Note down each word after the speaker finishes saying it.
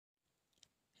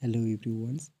Hello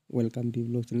everyone, welcome to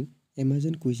blog channel.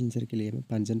 Amazon quiz answer के लिए हमें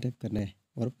पांजन टाइप करना है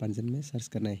और पांजन में सर्च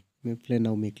करना है। हमें प्ले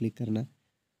नाउ में क्लिक करना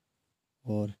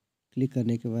और क्लिक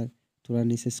करने के बाद थोड़ा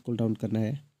नीचे स्क्रॉल डाउन करना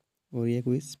है और ये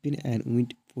कोई spin and win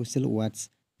fossil watts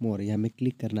मोर यहाँ में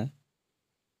क्लिक करना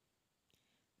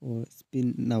और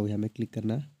स्पिन नाउ यहाँ में क्लिक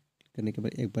करने के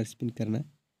बाद एक बार स्पिन करना।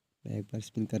 मैं एक बार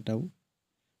स्पिन करता हूँ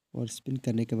और स्पिन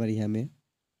करने के बाद यहाँ में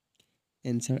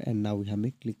आंसर एंड नाउ यहाँ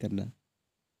में क्लिक करना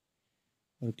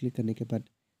और क्लिक करने के बाद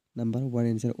number one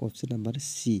answer option number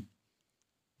C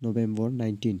नवंबर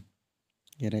 19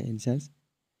 ये रहा answer.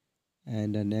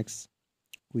 And next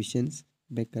questions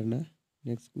back करना।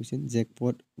 Next question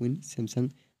jackpot win Samsung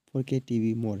 4K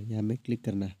TV मोर यहाँ में क्लिक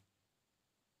करना।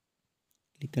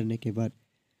 क्लिक करने के बाद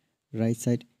right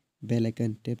side bell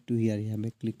icon tap to here यहाँ में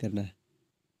क्लिक करना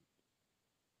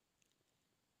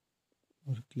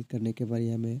और क्लिक करने के बाद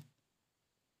यहाँ में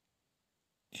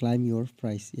क्लाइम योर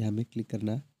प्राइस यहाँ में क्लिक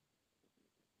करना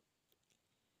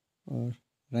और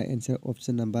right answer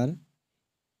option number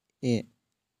A.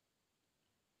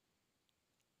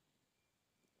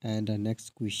 And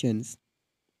next questions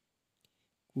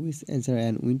quiz answer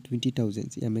and win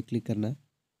 20,000 यहाँ में क्लिक करना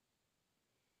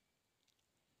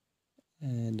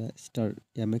एंड स्टार्ट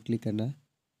यहाँ में क्लिक करना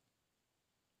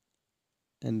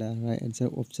and right answer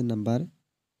option number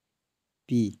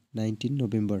P 19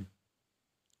 November.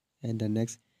 And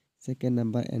next second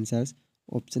number answers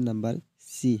option number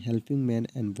C helping man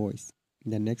and boys.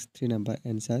 The next three number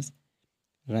answers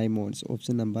राइमोंड्स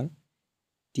option number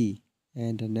T.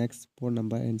 And next four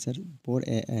number answer four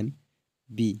A and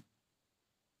B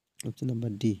option number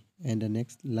D. And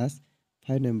next last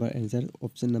five number answer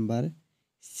option number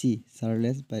C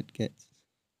Charles बैटगेट्स।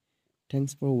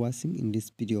 Thanks for watching in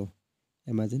this video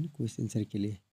Amazon question answer के लिए।